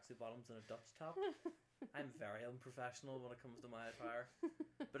pair of tracksuit bottoms and a Dutch top. I'm very unprofessional when it comes to my attire.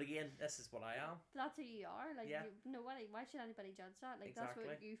 But again, this is what I am. That's who you are. Like, yeah. Nobody. Why should anybody judge that? Like, exactly.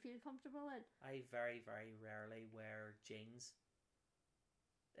 That's what you feel comfortable in. I very, very rarely wear jeans.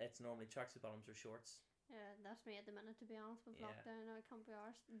 It's normally tracksuit bottoms or shorts. Yeah, that's me at the minute, to be honest, with lockdown. I can't be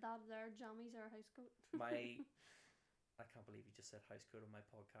arsed. That there, jammies or a house coat. I can't believe you just said house coat on my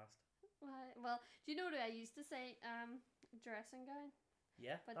podcast. Well, do you know what I used to say? Dressing gown.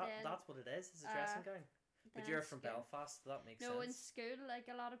 Yeah, but that's what it is. It's a dressing gown. But you're from Belfast, so that makes sense. No, in school, like,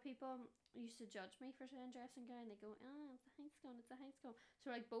 a lot of people used to judge me for saying dressing gown. They go, it's a house gown, it's a house gown. So,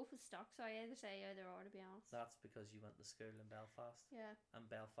 like, both is stuck, so I either say either or, to be honest. That's because you went to school in Belfast. Yeah. And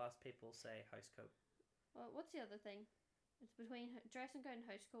Belfast people say house coat. Well, what's the other thing? It's between dressing gown and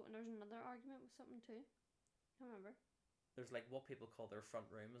house coat, and there's another argument with something too. I can't remember. There's, like, what people call their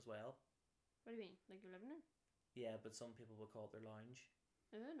front room as well. What do you mean? Like your living room? Yeah, but some people will call it their lounge.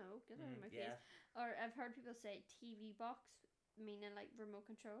 Oh no, get out of my face. Or I've heard people say TV box, meaning like remote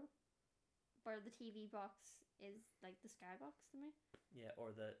control, where the TV box is like the skybox to me. Yeah,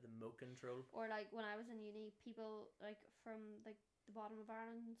 or the remote control. Or like when I was in uni, people like from like the bottom of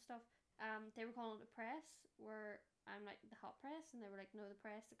Ireland and stuff, they were calling it a press, where I'm like the hot press, and they were like, no, the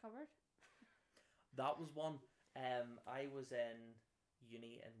press, the cupboard. That was one. I was in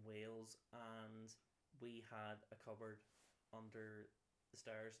uni in Wales, and we had a cupboard under the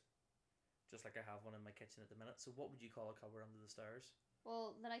stairs, just like I have one in my kitchen at the minute. So what would you call a cupboard under the stairs?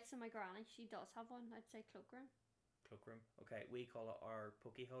 Well, the likes of my granny, she does have one. I'd say cloakroom. Cloakroom. Okay, we call it our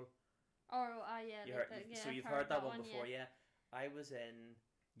pokey hole. Or yeah, You like heard, yeah, so I've you've heard heard that one one. before, Yeah. yeah. I was in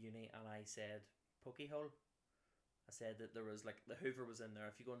uni and I said pokey hole. I said that there was like the Hoover was in there.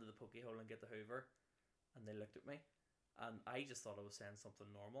 If you go into the pokey hole and get the Hoover, and they looked at me, and I just thought I was saying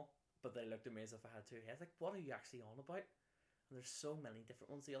something normal, but they looked at me as if I had two heads. Like, what are you actually on about? And there's so many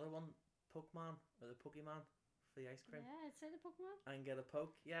different ones. The other one, Pokemon or the Pokemon for the ice cream. Yeah, I'd say the Pokemon. And get a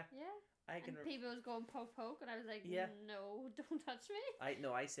poke, yeah. Yeah. I can. And people was going poke poke, and I was like, Yeah. no, don't touch me.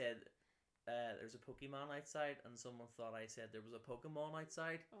 I said. There's a Pokemon outside, and someone thought I said there was a Pokemon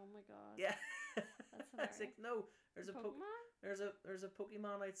outside. Oh my god. Yeah, That's I was like, no, there's a Pokemon. there's a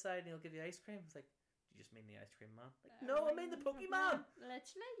Pokemon outside, and he'll give you ice cream. It's like, do you just mean the ice cream man? Like, no, I mean the Pokemon.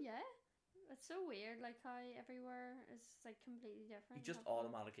 Literally, yeah. It's so weird, like how everywhere is like completely different. You just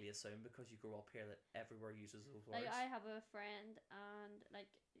automatically assume because you grew up here that everywhere uses those words. Like I have a friend, and like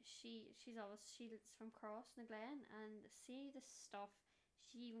she's from Cross na Glen, and see the stuff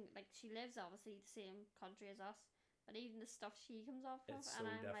she lives obviously the same country as us, but even the stuff she comes off of, It's and so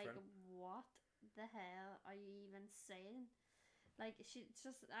I'm different. like, what the hell are you even saying? Like it's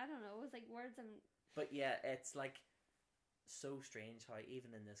just, I don't know, it's like words and. But yeah, it's like so strange how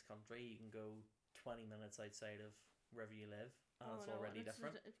even in this country you can go 20 minutes outside of wherever you live and it's already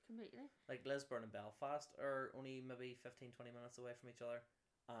different. It's completely. Like Lisburn and Belfast are only maybe 15-20 minutes away from each other,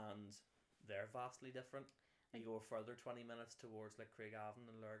 and they're vastly different. You go further 20 minutes towards like Craigavon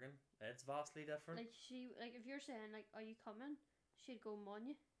and Lurgan, it's vastly different. Like if you're saying like, are you coming? She'd go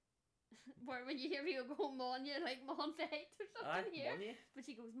Monya. Where when you hear people go Monya, like Monfeit or something here. Monya? But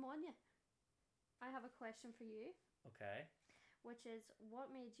she goes Monya. I have a question for you. Okay. Which is,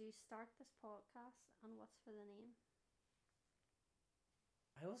 what made you start this podcast, and what's for the name?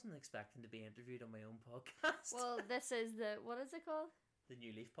 I wasn't expecting to be interviewed on my own podcast. Well, this is what is it called? The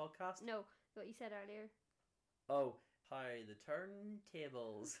New Leaf podcast? No, what you said earlier. Oh, how the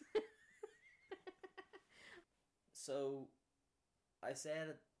turntables. So, I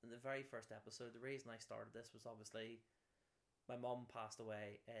said in the very first episode, the reason I started this was obviously my mum passed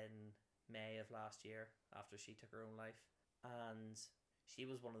away in May of last year after she took her own life, and she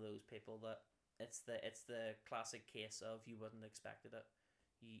was one of those people that it's the classic case of you wouldn't expected it.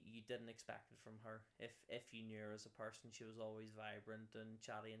 You didn't expect it from her. If you knew her as a person, she was always vibrant and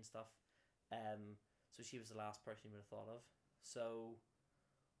chatty and stuff. So she was the last person you would have thought of. So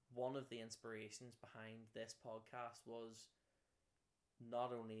one of the inspirations behind this podcast was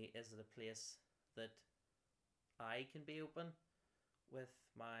not only is it a place that I can be open with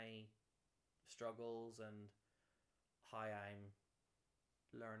my struggles and how I'm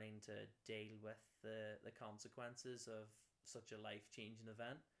learning to deal with the consequences of such a life-changing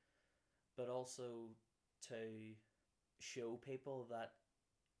event, but also to show people that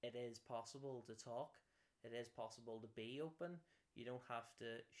it is possible to talk, it is possible to be open. You don't have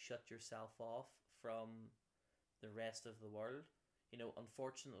to shut yourself off from the rest of the world. You know,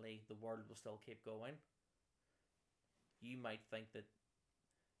 unfortunately, the world will still keep going. You might think that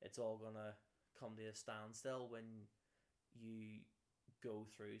it's all gonna come to a standstill when you go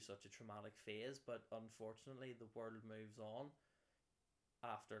through such a traumatic phase, but unfortunately the world moves on.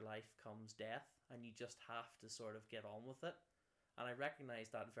 After life comes death, and you just have to sort of get on with it. And I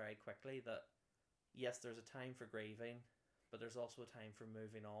recognised that very quickly, that yes, there's a time for grieving, but there's also a time for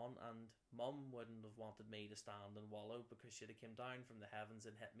moving on. And Mum wouldn't have wanted me to stand and wallow, because she'd have come down from the heavens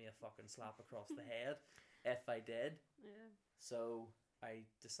and hit me a fucking slap across the head if I did. Yeah. So I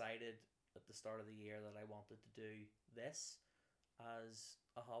decided at the start of the year that I wanted to do this as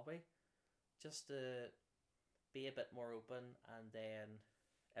a hobby, just to be a bit more open, and then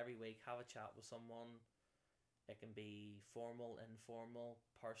every week have a chat with someone. It can be formal, informal,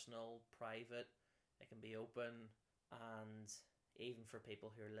 personal, private. It can be open, and even for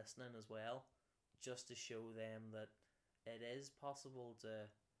people who are listening as well, just to show them that it is possible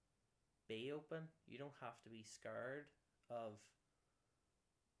to be open. You don't have to be scared of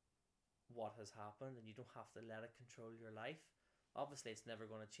what has happened, and you don't have to let it control your life. Obviously, it's never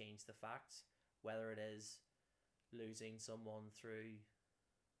going to change the facts, whether it is losing someone through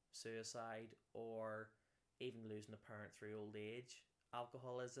suicide, or even losing a parent through old age,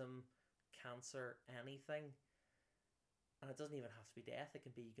 alcoholism, cancer, anything. And it doesn't even have to be death. It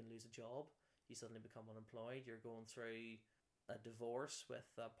can be you can lose a job, you suddenly become unemployed, you're going through a divorce with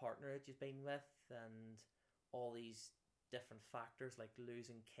a partner that you've been with, and all these different factors like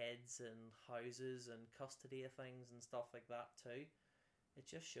losing kids and houses and custody of things and stuff like that too. It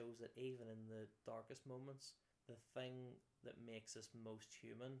just shows that even in the darkest moments, the thing that makes us most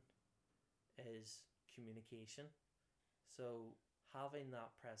human is communication. So having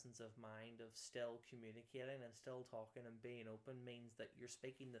that presence of mind of still communicating and still talking and being open means that you're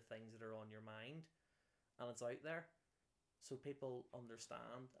speaking the things that are on your mind and it's out there, so people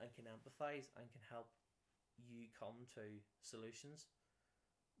understand and can empathize and can help you come to solutions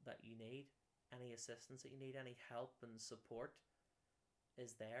that you need. Any assistance that you need, any help and support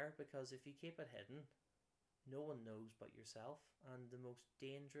is there, because if you keep it hidden, no one knows but yourself. And the most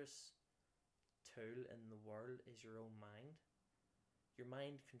dangerous tool in the world is your own mind. Your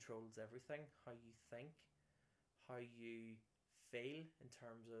mind controls everything. How you think, how you feel, in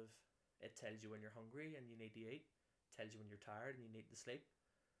terms of, it tells you when you're hungry and you need to eat, it tells you when you're tired and you need to sleep.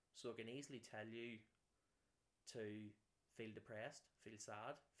 So it can easily tell you to feel depressed, feel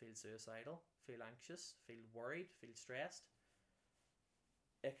sad, feel suicidal, feel anxious, feel worried, feel stressed.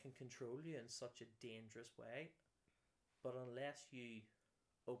 It can control you in such a dangerous way. But unless you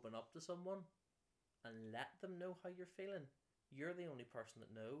open up to someone and let them know how you're feeling, you're the only person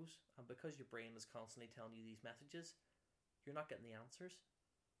that knows. And because your brain is constantly telling you these messages, you're not getting the answers.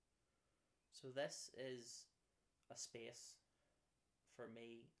 So this is a space for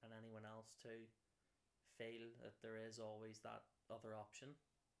me and anyone else to feel that there is always that other option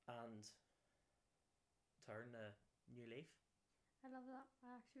and turn a new leaf. I love that.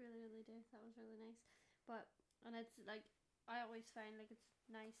 I actually really, really do. That was really nice. But, and it's like, I always find like it's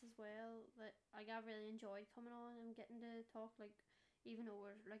nice as well that like I really enjoyed coming on and getting to talk, like, even though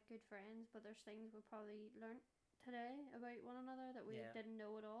we're like good friends, but there's things we probably learnt today about one another that we didn't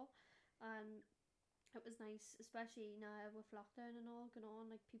know at all. And it was nice, especially now with lockdown and all going on,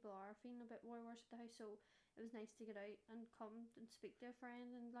 like people are feeling a bit more worse at the house, so it was nice to get out and come and speak to a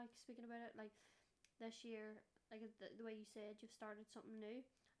friend and like speaking about it. Like this year, like the way you said, you've started something new.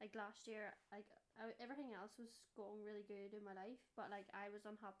 Like last year, like everything else was going really good in my life, but like I was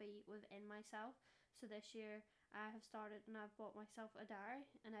unhappy within myself. So this year I have started and I've bought myself a diary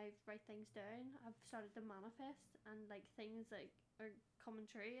and I write things down. I've started to manifest and like things like are coming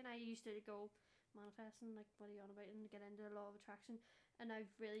true. And I used to go manifesting, like what are you on about, and get into the law of attraction. And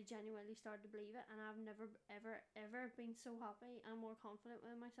I've really genuinely started to believe it, and I've never ever been so happy and more confident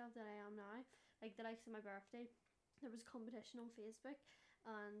with myself than I am now. Like the likes of my birthday, there was a competition on Facebook,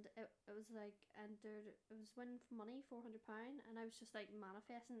 and it was like entered, it was winning money, £400, and I was just like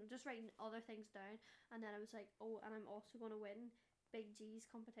manifesting, just writing other things down. And then I was like, oh, and I'm also going to win Big G's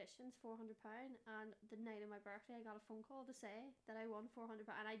competitions, £400. And the night of my birthday I got a phone call to say that I won £400,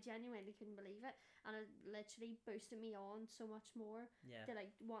 and I genuinely couldn't believe it, and it literally boosted me on so much more to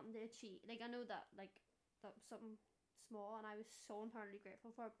like wanting to achieve. Like I know that like that was something small and I was so entirely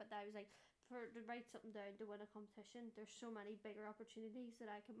grateful for it, but I was like, for to write something down to win a competition, there's so many bigger opportunities that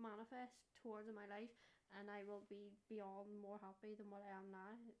I can manifest towards in my life, and I will be beyond more happy than what I am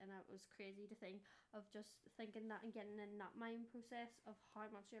now. And it was crazy to think of just thinking that and getting in that mind process of how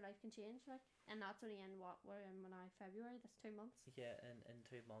much your life can change, like, and that's only in what we're in now, February. That's 2 months. Yeah, in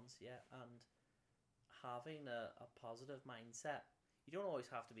 2 months, yeah. And having a positive mindset. You don't always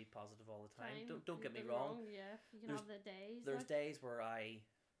have to be positive all the time. Don't get me wrong. Yeah, you can have the days. There's days where I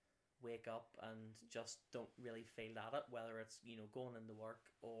wake up and just don't really feel at it, whether it's, you know, going into work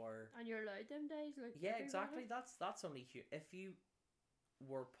or, and you're allowed them days, like, yeah, exactly. That's only if you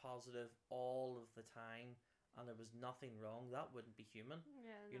were positive all of the time and there was nothing wrong, that wouldn't be human.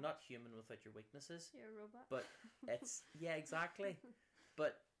 Yeah, you're not human without your weaknesses. You're a robot. But it's yeah, exactly.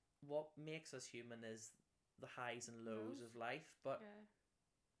 But what makes us human is the highs and lows of life, but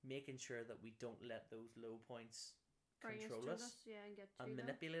making sure that we don't let those low points control us and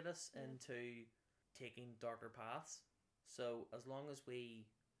manipulate us into taking darker paths. So as long as we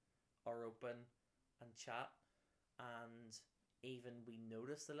are open and chat, and even we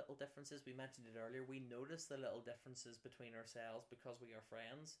notice the little differences, we mentioned it earlier, we notice the little differences between ourselves because we are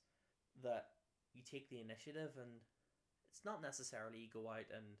friends, that you take the initiative. And it's not necessarily you go out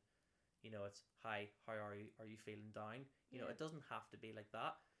and, you know, it's, hi, how are you feeling down? You know, it doesn't have to be like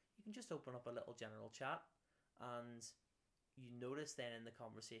that. You can just open up a little general chat, and you notice then in the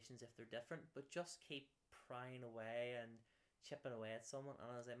conversations if they're different, but just keep prying away and chipping away at someone.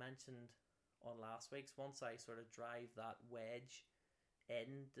 And as I mentioned on last week's, once I sort of drive that wedge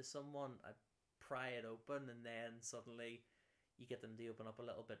into someone, I pry it open, and then suddenly you get them to open up a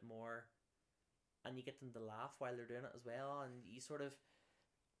little bit more, and you get them to laugh while they're doing it as well, and you sort of,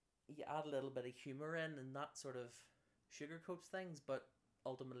 you add a little bit of humour in, and that sort of sugarcoats things, but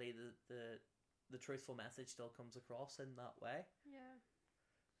ultimately the truthful message still comes across in that way. Yeah.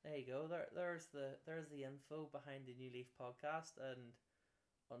 There you go. There's the info behind the New Leaf podcast, and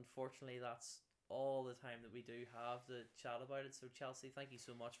unfortunately that's all the time that we do have to chat about it. So Chelsea, thank you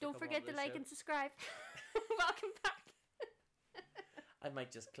so much for Don't coming forget on to the like show. and subscribe. Welcome back. I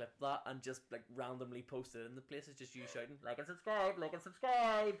might just clip that and just like randomly post it in the places, just you shouting like and subscribe, like and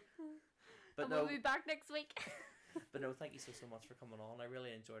subscribe. But and we'll be back next week. But no, thank you so much for coming on. I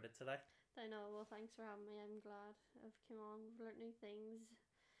really enjoyed it today. I know. Well, thanks for having me. I'm glad I've come on. We've learnt new things,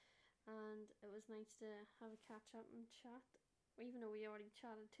 and it was nice to have a catch up and chat. Even though we already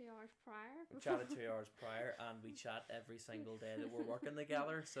chatted 2 hours prior. We chatted 2 hours prior, and we chat every single day that we're working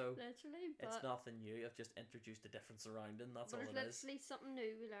together. So literally, but it's nothing new. I've just introduced a different surrounding. That's all it is. Literally something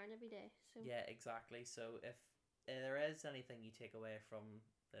new we learn every day. So yeah, exactly. So if there is anything you take away from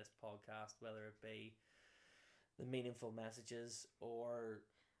this podcast, whether it be the meaningful messages or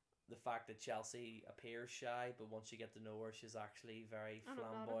the fact that Chelsea appears shy, but once you get to know her, she's actually very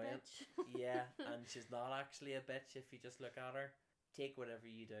flamboyant. Yeah, and she's not actually a bitch if you just look at her. Take whatever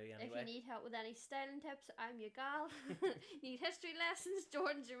you do anyway. If you need help with any styling tips, I'm your gal. Need history lessons,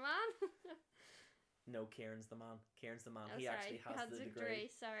 Jordan's your man. No, Kieran's the man. Kieran's the man. Oh, he sorry. actually has the degree.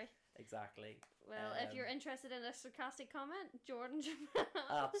 Sorry. Exactly. Well, if you're interested in a sarcastic comment, Jordan's your man.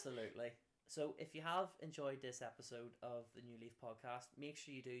 Absolutely. So if you have enjoyed this episode of the New Leaf podcast, make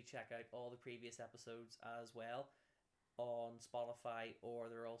sure you do check out all the previous episodes as well on Spotify, or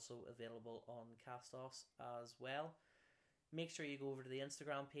they're also available on Castos as well. Make sure you go over to the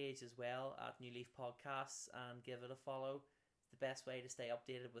Instagram page as well at New Leaf Podcasts and give it a follow. It's the best way to stay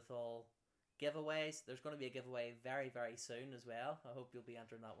updated with all giveaways. There's going to be a giveaway very, very soon as well. I hope you'll be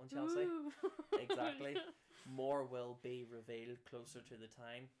entering that one, Chelsea. Exactly. More will be revealed closer to the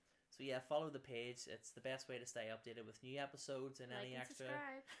time. So yeah, follow the page. It's the best way to stay updated with new episodes and any extra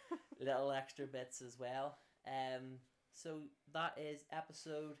little extra bits as well. So that is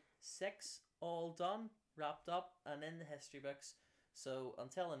episode 6, all done, wrapped up, and in the history books. So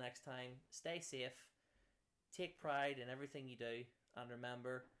until the next time, stay safe, take pride in everything you do, and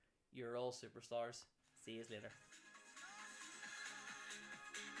remember, you're all superstars. See you later.